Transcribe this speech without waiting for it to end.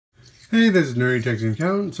Hey, this is Nerdy Texan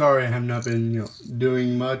Count. Sorry I have not been,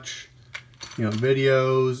 doing much,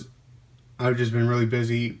 videos. I've just been really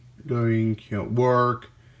busy doing, work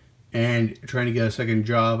and trying to get a second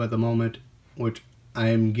job at the moment, which I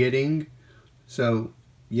am getting. So,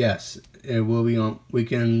 yes, it will be on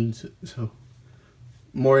weekends, so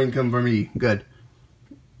more income for me. Good.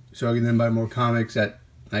 So I can then buy more comics that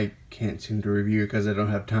I can't seem to review because I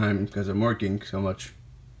don't have time because I'm working so much.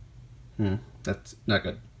 That's not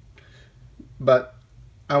good. But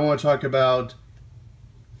I want to talk about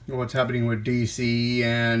what's happening with DC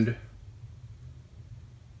and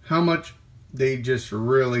how much they just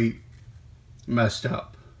really messed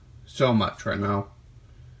up so much right now.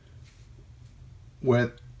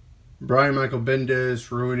 With Brian Michael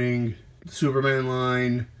Bendis ruining the Superman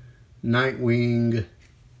line, Nightwing,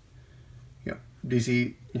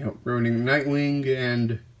 DC, ruining Nightwing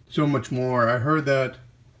and so much more. I heard that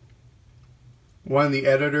one of the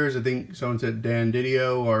editors, I think someone said Dan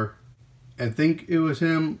Didio, or I think it was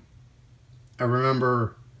him. I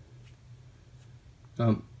remember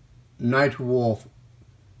Nightwolf,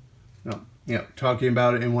 talking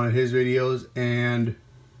about it in one of his videos, and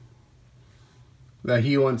that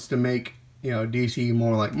he wants to make, DC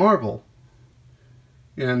more like Marvel.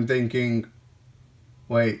 And I'm thinking,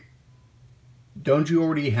 wait, don't you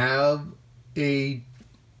already have a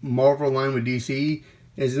Marvel line with DC?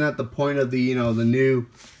 Isn't that the point of the, the new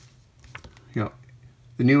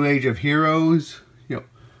age of heroes?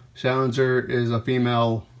 Silencer is a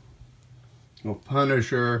female,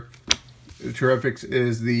 Punisher. The Terrifics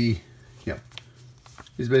is the,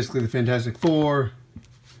 is basically the Fantastic Four.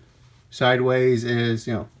 Sideways is,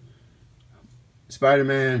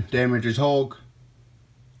 Spider-Man, Damage is Hulk.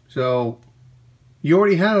 So, you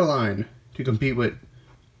already had a line to compete with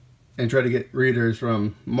and try to get readers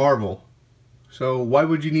from Marvel. So why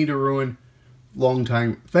would you need to ruin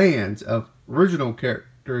longtime fans of original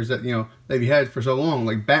characters that, that you had for so long,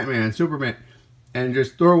 like Batman, Superman, and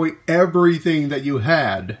just throw away everything that you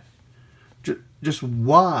had? Just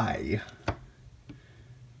why?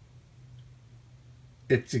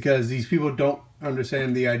 It's because these people don't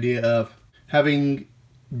understand the idea of having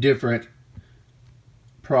different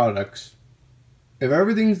products. If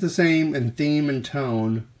everything's the same in theme and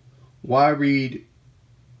tone, why read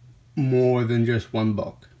more than just one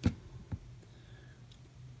book?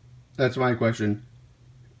 That's my question.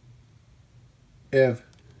 If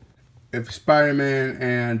Spider-Man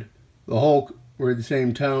and the Hulk were the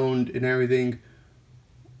same toned and everything,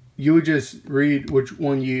 you would just read which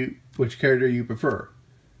character you prefer.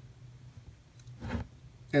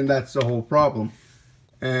 And that's the whole problem.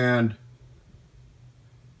 And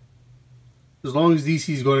as long as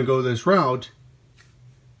DC is going to go this route,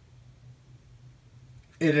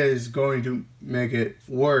 it is going to make it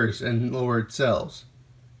worse and lower its sales.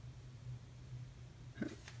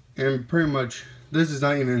 And pretty much, this is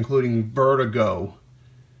not even including Vertigo.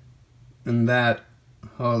 And that,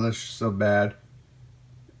 oh, that's just so bad.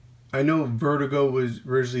 I know Vertigo was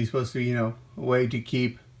originally supposed to be, a way to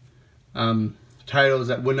keep titles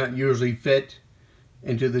that would not usually fit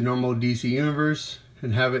into the normal DC universe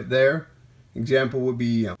and have it there. Example would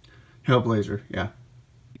be Hellblazer,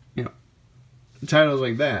 titles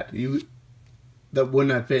like that that would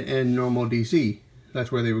not fit in normal DC.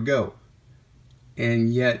 That's where they would go.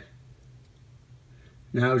 And yet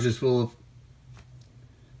now it's just full of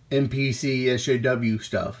NPC SJW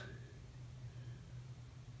stuff.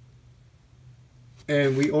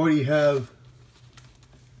 And we already have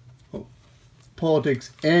politics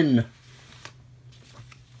in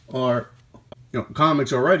our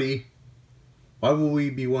comics already. Why would we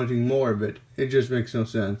be wanting more of it? It just makes no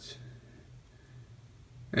sense.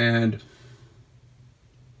 And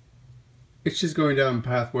it's just going down a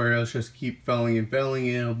path where it'll just keep failing and failing,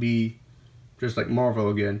 and it'll be just like Marvel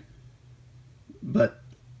again. But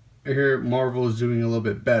I hear Marvel is doing a little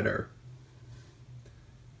bit better.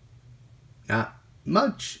 Not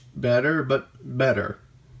much better, but better.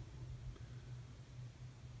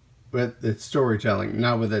 With its storytelling,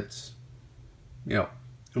 not with its,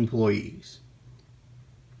 employees.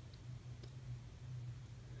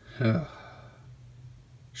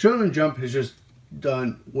 Shonen Jump has just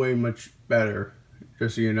done way much better,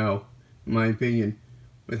 just so you know, in my opinion,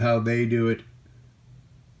 with how they do it.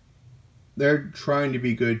 They're trying to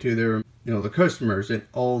be good to their, the customers and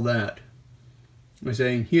all that. By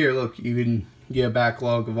saying, here, look, you can get a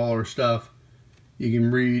backlog of all our stuff. You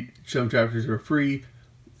can read some chapters for free.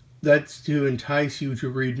 That's to entice you to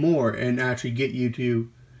read more and actually get you to,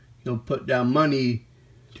 put down money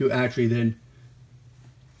to actually then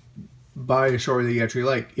buy a story that you actually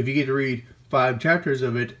like. If you get to read 5 chapters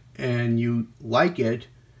of it and you like it,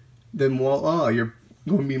 then voila, you're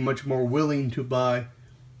going to be much more willing to buy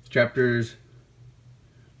chapters,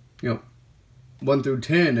 1 through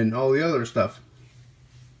 10 and all the other stuff.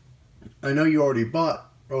 I know you already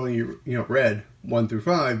read 1 through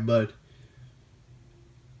 5, but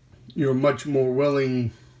you're much more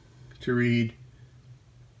willing to read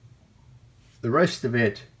the rest of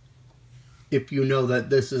it if you know that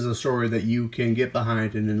this is a story that you can get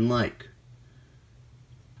behind and then like.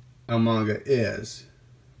 A manga is.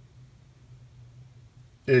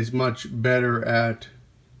 It's much better at,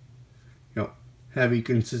 heavy,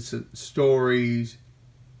 consistent stories,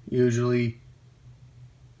 usually,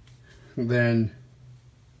 than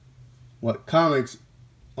what comics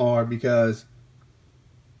are, because,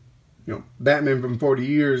 Batman from 40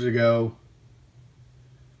 years ago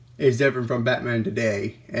is different from Batman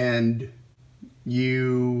today, and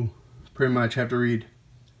you pretty much have to read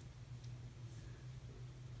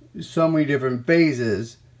so many different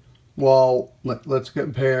phases. Well, let's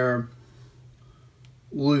compare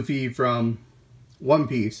Luffy from One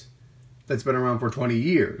Piece, that's been around for 20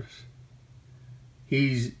 years.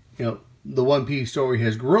 He's, the One Piece story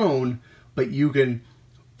has grown, but you can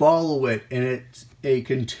follow it, and it's a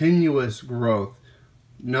continuous growth,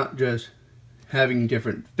 not just having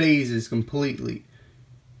different phases completely.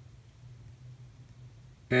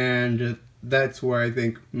 And that's where I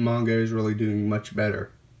think manga is really doing much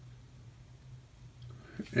better,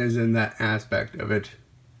 is in that aspect of it.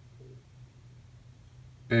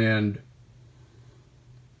 And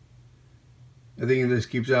I think if this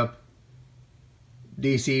keeps up,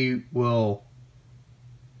 DC will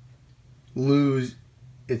lose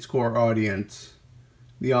its core audience,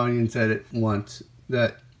 the audience that it wants,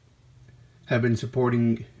 that have been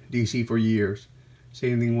supporting DC for years.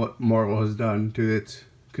 Same thing what Marvel has done to its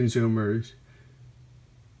consumers.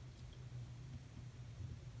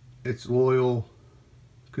 Its loyal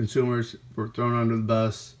consumers were thrown under the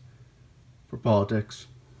bus for politics.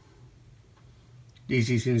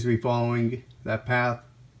 DC seems to be following that path,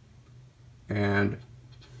 and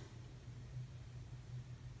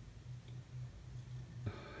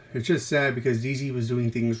it's just sad because DC was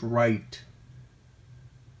doing things right.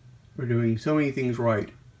 We're doing so many things right,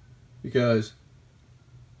 because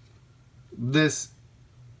the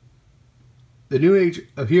New Age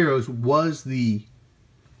of Heroes was the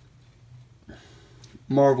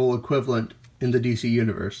Marvel equivalent in the DC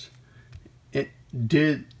universe. It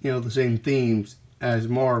did, the same themes as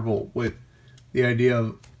Marvel, with the idea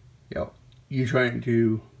of, you trying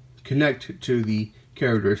to connect to the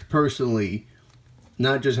characters personally,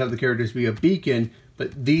 not just have the characters be a beacon,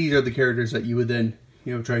 but these are the characters that you would then,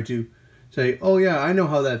 try to say, oh yeah, I know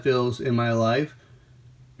how that feels in my life,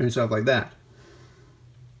 and stuff like that.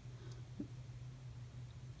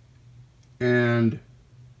 And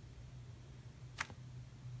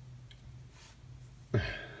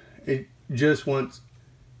it just wants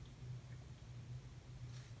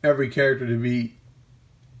every character to be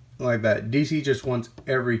like that. DC just wants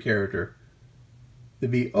every character to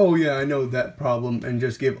be, oh yeah, I know that problem, and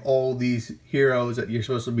just give all these heroes that you're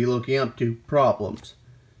supposed to be looking up to problems.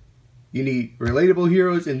 You need relatable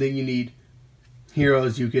heroes, and then you need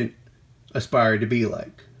heroes you can aspire to be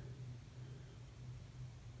like.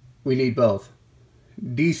 We need both.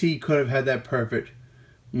 DC could have had that perfect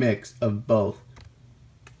mix of both.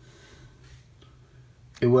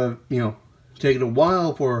 It would have, taken a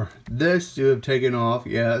while for this to have taken off,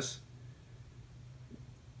 yes.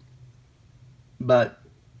 But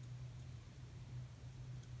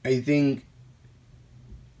I think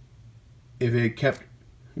if it kept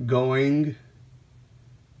going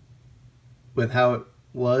with how it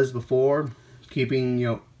was before, keeping,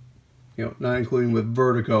 not including with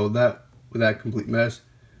Vertigo, with that complete mess,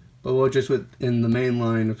 but just within the main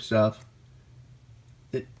line of stuff,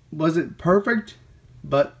 it wasn't perfect,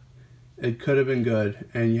 but it could have been good,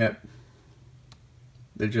 and yet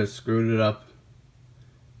they just screwed it up.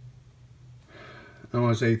 I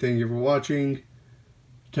want to say thank you for watching.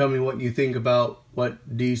 Tell me what you think about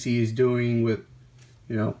what DC is doing with,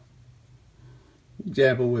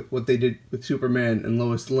 example with what they did with Superman and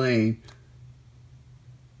Lois Lane,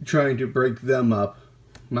 trying to break them up.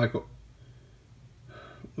 Michael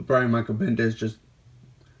Bendis just,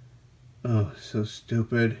 so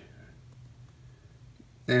stupid.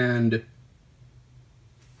 And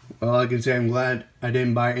well, I can say I'm glad I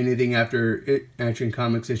didn't buy anything after Action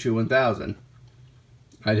Comics issue 1000.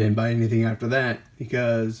 I didn't buy anything after that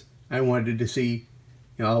because I wanted to see,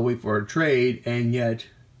 I'll wait for a trade, and yet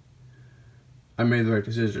I made the right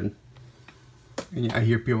decision. And I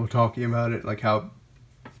hear people talking about it, like how,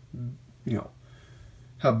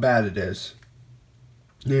 how bad it is.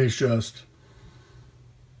 And it's just,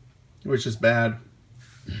 which is bad.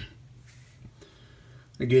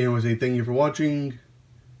 Again, I want to say thank you for watching,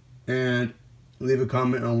 and leave a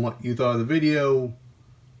comment on what you thought of the video,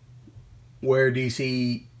 where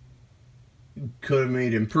DC could have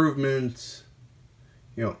made improvements,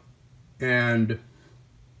 and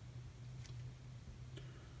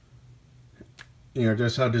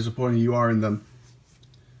just how disappointed you are in them.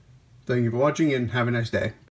 Thank you for watching, and have a nice day.